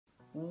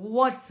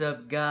What's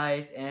up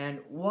guys,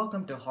 and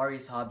welcome to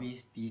Hari's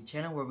Hobbies, the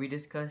channel where we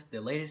discuss the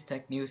latest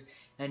tech news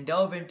and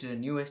delve into the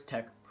newest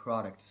tech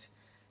products.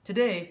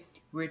 Today,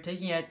 we're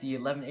taking at the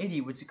 1180,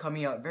 which is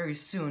coming out very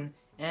soon,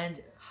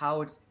 and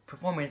how its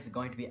performance is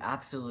going to be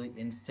absolutely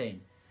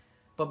insane.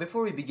 But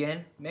before we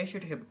begin, make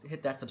sure to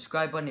hit that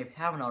subscribe button if you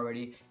haven't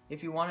already,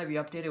 if you want to be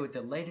updated with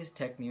the latest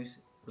tech news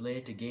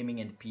related to gaming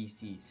and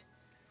PCs.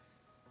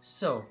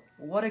 So,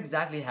 what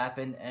exactly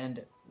happened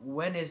and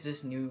when is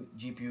this new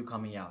GPU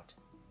coming out?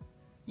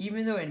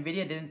 Even though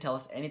Nvidia didn't tell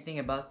us anything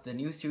about the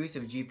new series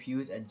of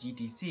GPUs at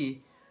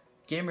GTC,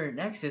 Gamer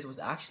Nexus was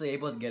actually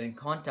able to get in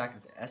contact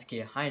with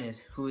SK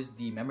Hynix, who is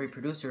the memory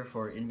producer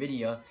for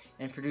Nvidia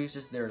and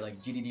produces their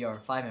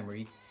GDDR5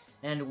 memory.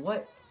 And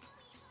what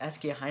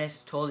SK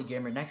Hynix told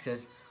Gamer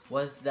Nexus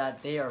was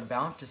that they are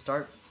bound to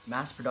start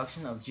mass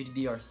production of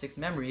GDDR6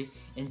 memory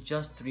in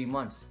just 3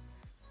 months.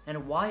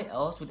 And why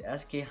else would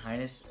SK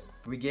Hynix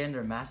begin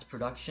their mass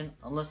production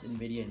unless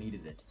Nvidia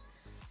needed it?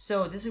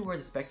 So this is where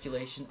the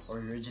speculation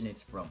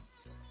originates from.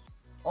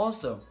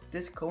 Also,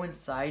 this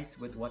coincides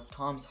with what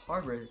Tom's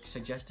Hardware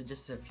suggested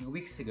just a few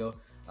weeks ago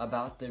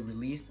about the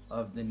release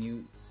of the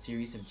new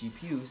series of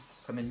GPUs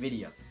from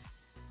Nvidia.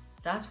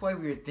 That's why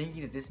we were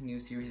thinking that this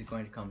new series is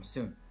going to come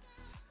soon.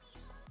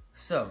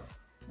 So,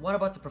 what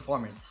about the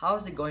performance? How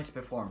is it going to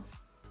perform?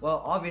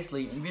 Well,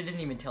 obviously, Nvidia didn't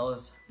even tell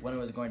us when it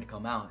was going to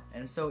come out,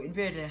 and so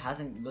Nvidia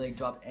hasn't really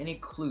dropped any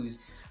clues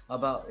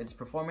about its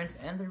performance,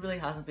 and there really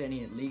hasn't been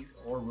any leaks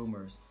or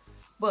rumors.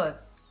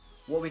 But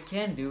what we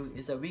can do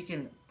is that we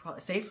can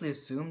safely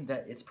assume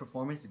that its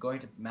performance is going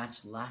to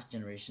match last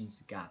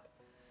generation's gap.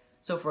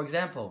 So for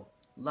example,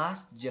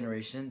 last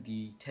generation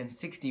the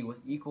 1060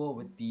 was equal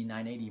with the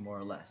 980 more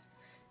or less,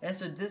 and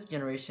so this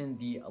generation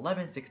the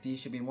 1160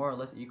 should be more or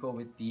less equal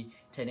with the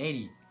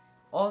 1080.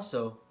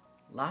 Also,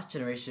 last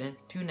generation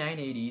two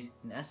 980s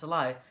in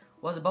SLI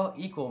was about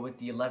equal with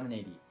the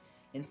 1180.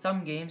 In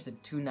some games the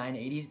two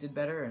 980s did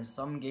better, and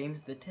some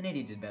games the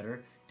 1080 did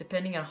better,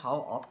 depending on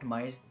how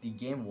optimized the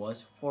game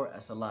was for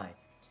SLI.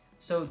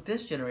 So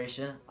this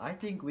generation, I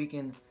think we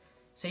can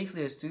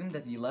safely assume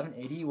that the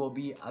 1180 will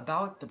be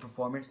about the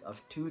performance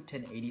of two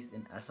 1080s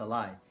in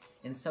SLI.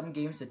 In some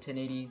games the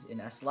 1080s in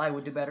SLI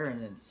would do better,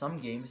 and in some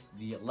games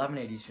the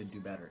 1180s should do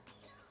better.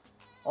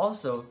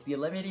 Also, the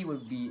 1180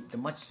 would be the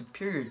much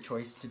superior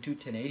choice to two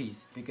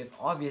 1080s because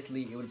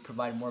obviously it would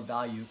provide more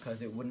value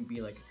because it wouldn't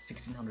be like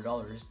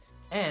 $1,600.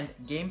 And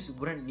games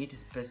wouldn't need to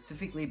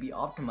specifically be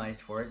optimized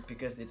for it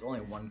because it's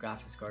only one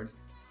graphics card.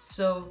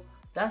 So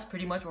that's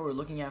pretty much what we're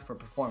looking at for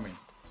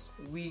performance.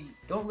 We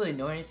don't really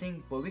know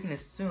anything, but we can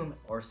assume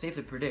or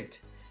safely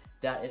predict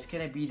that it's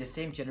going to be the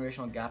same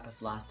generational gap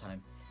as last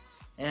time.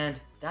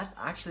 And that's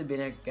actually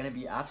going to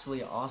be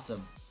absolutely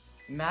awesome.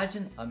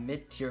 Imagine a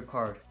mid-tier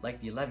card like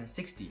the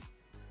 1160,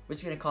 which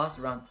is going to cost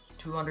around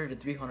 $200 to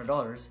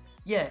 $300,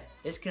 yet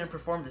it's going to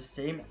perform the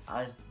same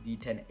as the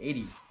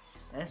 1080.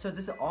 And so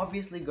this is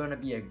obviously going to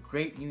be a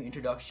great new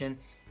introduction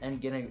and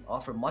going to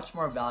offer much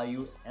more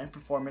value and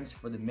performance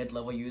for the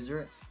mid-level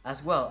user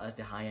as well as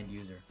the high-end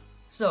user.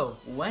 So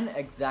when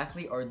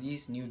exactly are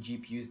these new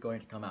GPUs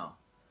going to come out?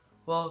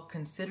 Well,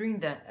 considering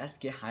that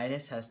SK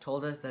Hynix has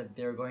told us that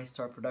they're going to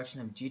start production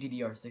of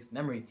GDDR6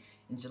 memory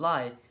in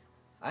July,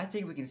 I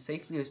think we can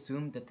safely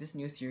assume that this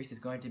new series is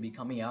going to be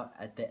coming out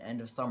at the end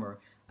of summer,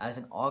 as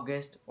in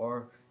August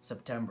or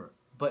September.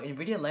 But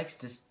Nvidia likes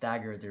to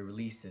stagger their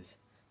releases.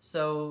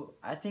 So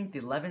I think the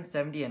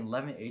 1170 and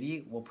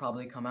 1180 will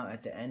probably come out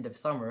at the end of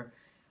summer,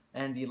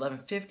 and the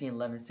 1150 and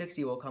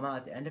 1160 will come out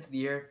at the end of the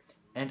year,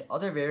 and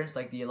other variants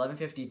like the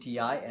 1150 Ti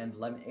and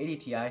 1180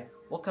 Ti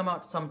will come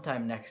out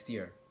sometime next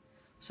year.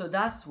 So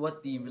that's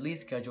what the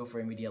release schedule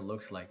for Nvidia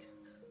looks like.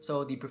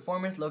 So the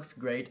performance looks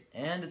great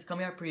and it's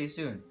coming out pretty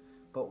soon.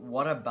 But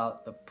what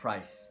about the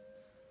price?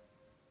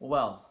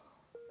 Well,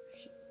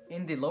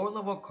 in the lower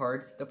level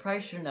cards, the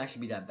price shouldn't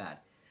actually be that bad.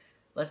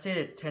 Let's say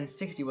the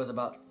 1060 was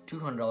about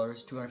 $200,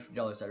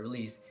 $250 at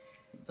release.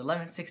 The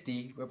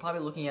 1160, we're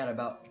probably looking at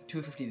about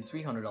 $250 to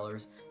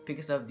 $300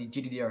 because of the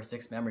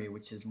GDDR6 memory,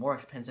 which is more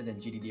expensive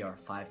than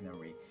GDDR5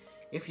 memory,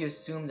 if you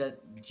assume that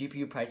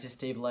GPU prices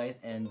stabilize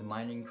and the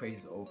mining craze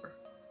is over.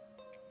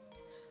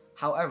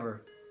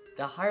 However,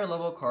 the higher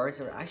level cards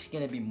are actually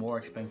going to be more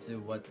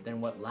expensive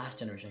than what last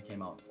generation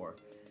came out for.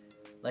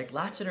 Like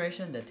last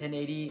generation, the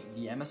 1080,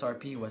 the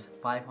MSRP was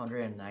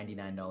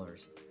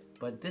 $599,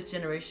 but this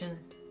generation,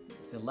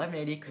 the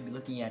 1180 could be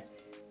looking at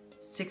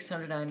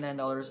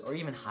 $699 or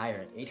even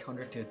higher at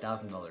 $800 to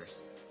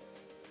 $1,000.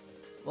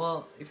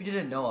 Well, if you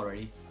didn't know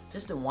already,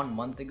 just 1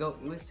 month ago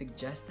it was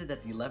suggested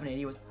that the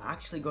 1180 was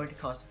actually going to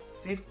cost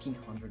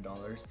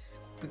 $1,500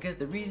 because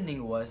the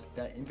reasoning was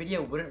that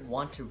Nvidia wouldn't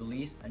want to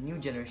release a new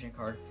generation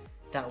card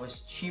that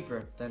was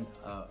cheaper than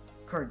a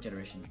current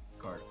generation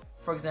card.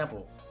 For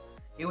example,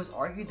 it was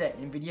argued that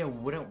Nvidia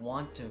wouldn't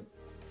want to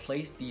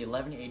place the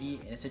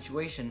 1180 in a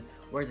situation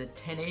where the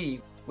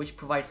 1080, which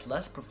provides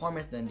less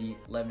performance than the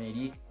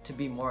 1180, to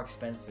be more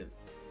expensive.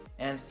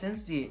 And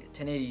since the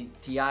 1080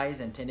 Ti's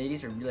and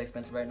 1080s are really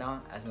expensive right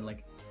now, as in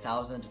like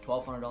 $1,000 to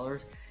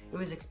 $1,200, it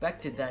was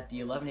expected that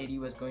the 1180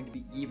 was going to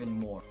be even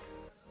more.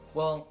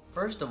 Well,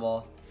 first of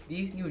all,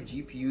 these new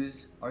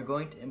GPUs are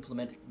going to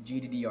implement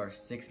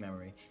GDDR6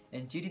 memory,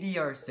 and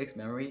GDDR6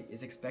 memory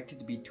is expected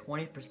to be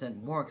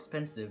 20% more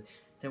expensive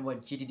than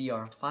what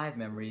GDDR5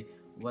 memory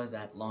was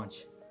at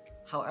launch.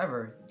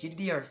 However,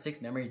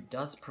 GDDR6 memory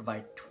does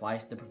provide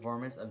twice the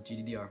performance of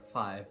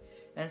GDDR5,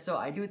 and so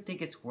I do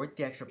think it's worth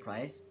the extra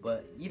price,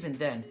 but even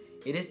then,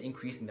 it is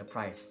increasing the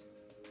price.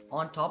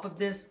 On top of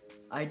this,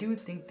 I do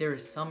think there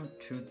is some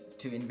truth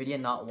to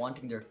Nvidia not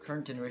wanting their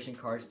current generation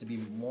cards to be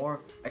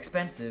more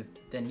expensive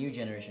than new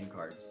generation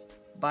cards.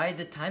 By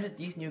the time that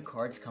these new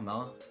cards come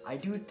out, I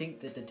do think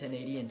that the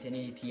 1080 and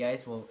 1080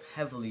 Ti's will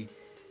heavily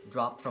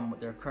drop from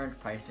their current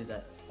prices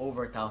at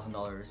over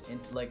 $1,000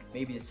 into like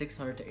maybe the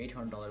 $600 to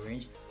 $800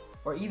 range,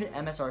 or even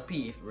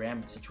MSRP if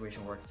RAM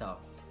situation works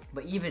out.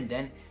 But even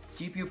then,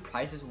 GPU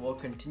prices will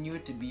continue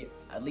to be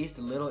at least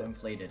a little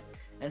inflated,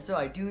 and so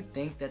I do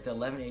think that the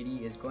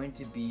 1180 is going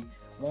to be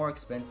more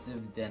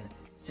expensive than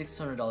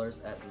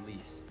 $600 at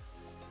release.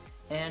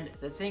 And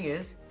the thing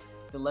is,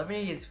 the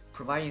 1180 is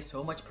providing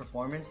so much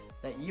performance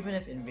that even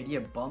if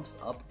Nvidia bumps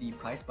up the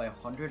price by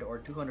 $100 or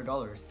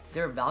 $200,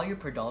 their value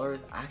per dollar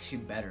is actually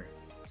better.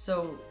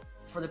 So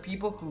for the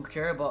people who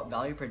care about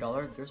value per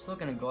dollar, they're still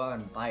gonna go out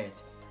and buy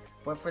it.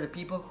 But for the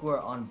people who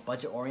are on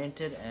budget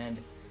oriented and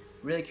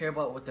really care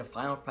about what the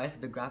final price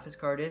of the graphics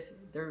card is,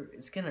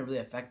 it's gonna really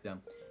affect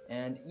them.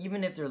 And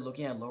even if they're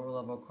looking at lower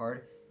level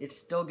card, it's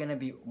still gonna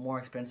be more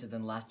expensive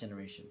than last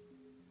generation.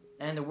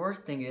 And the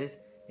worst thing is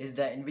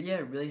that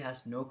Nvidia really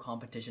has no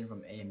competition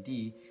from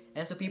AMD,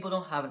 and so people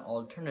don't have an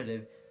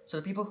alternative. So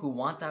the people who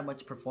want that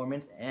much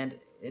performance, and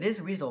it is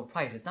a reasonable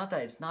price, it's not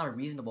that it's not a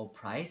reasonable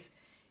price,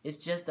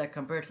 it's just that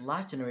compared to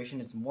last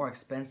generation, it's more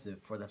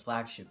expensive for the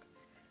flagship.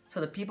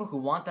 So the people who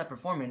want that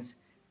performance,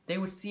 they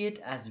would see it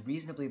as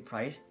reasonably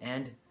priced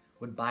and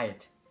would buy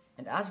it.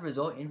 And as a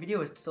result, Nvidia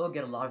would still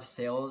get a lot of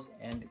sales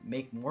and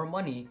make more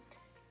money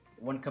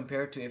when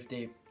compared to if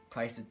they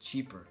priced it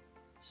cheaper.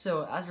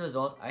 So as a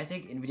result, I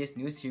think Nvidia's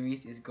new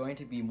series is going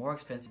to be more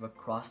expensive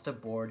across the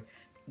board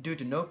due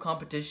to no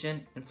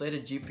competition,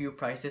 inflated GPU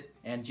prices,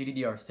 and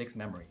GDDR6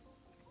 memory.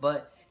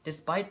 But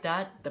despite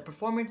that, the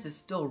performance is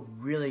still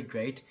really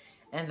great,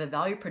 and the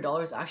value per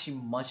dollar is actually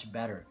much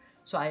better.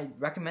 So I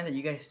recommend that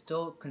you guys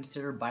still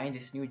consider buying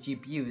these new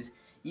GPUs,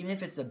 even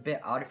if it's a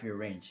bit out of your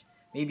range.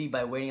 Maybe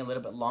by waiting a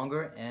little bit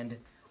longer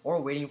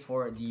or waiting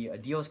for the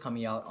deals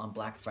coming out on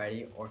Black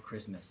Friday or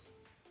Christmas.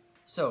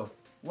 So,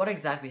 what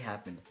exactly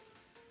happened?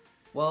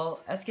 Well,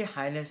 SK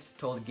Hynix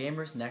told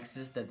Gamers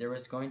Nexus that there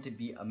was going to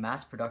be a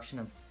mass production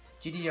of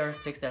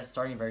GDDR6 that's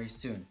starting very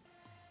soon.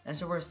 And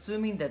so we're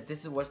assuming that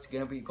this is what's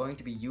going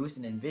to be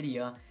used in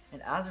Nvidia,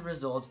 and as a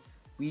result,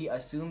 we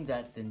assume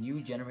that the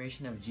new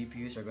generation of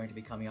GPUs are going to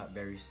be coming out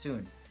very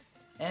soon.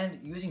 And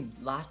using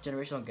last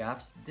generational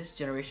gaps, this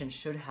generation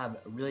should have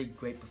really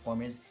great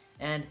performance,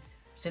 and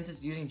since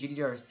it's using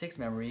GDDR6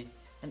 memory,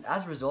 and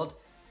as a result,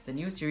 the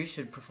new series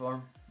should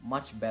perform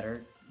much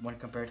better when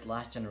compared to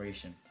last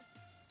generation.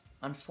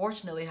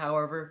 Unfortunately,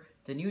 however,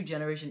 the new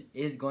generation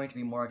is going to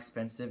be more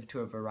expensive to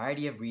a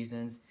variety of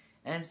reasons,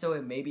 and so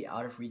it may be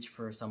out of reach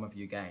for some of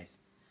you guys.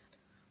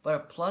 But a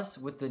plus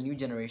with the new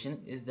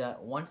generation is that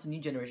once the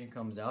new generation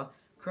comes out,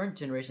 current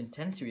generation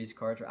 10 series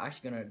cards are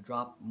actually going to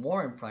drop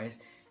more in price,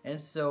 and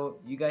so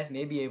you guys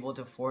may be able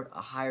to afford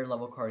a higher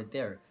level card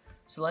there.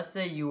 So let's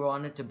say you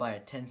wanted to buy a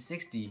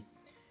 1060,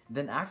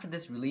 then after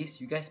this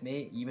release, you guys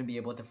may even be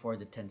able to afford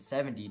the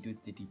 1070 due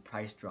to the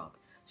price drop.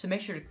 So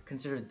make sure to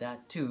consider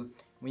that too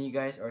when you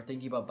guys are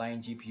thinking about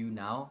buying GPU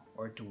now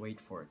or to wait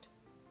for it.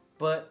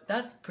 But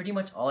that's pretty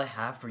much all I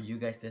have for you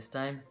guys this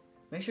time.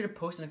 Make sure to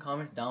post in the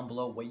comments down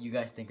below what you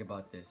guys think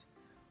about this.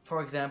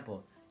 For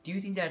example, do you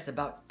think that it's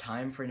about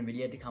time for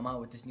Nvidia to come out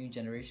with this new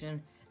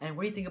generation? And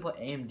what do you think about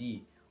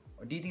AMD?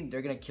 Or do you think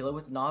they're gonna kill it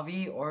with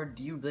Navi? Or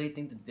do you really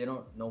think that they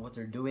don't know what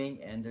they're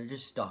doing and they're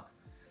just stuck?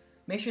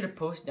 Make sure to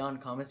post down in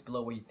the comments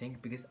below what you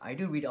think, because I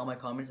do read all my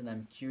comments and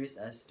I'm curious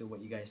as to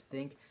what you guys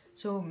think,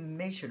 so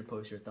make sure to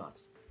post your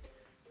thoughts.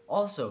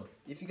 Also,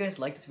 if you guys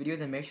like this video,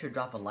 then make sure to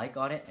drop a like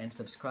on it and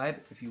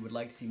subscribe if you would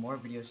like to see more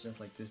videos just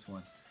like this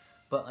one.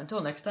 But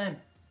until next time,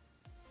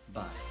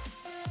 bye.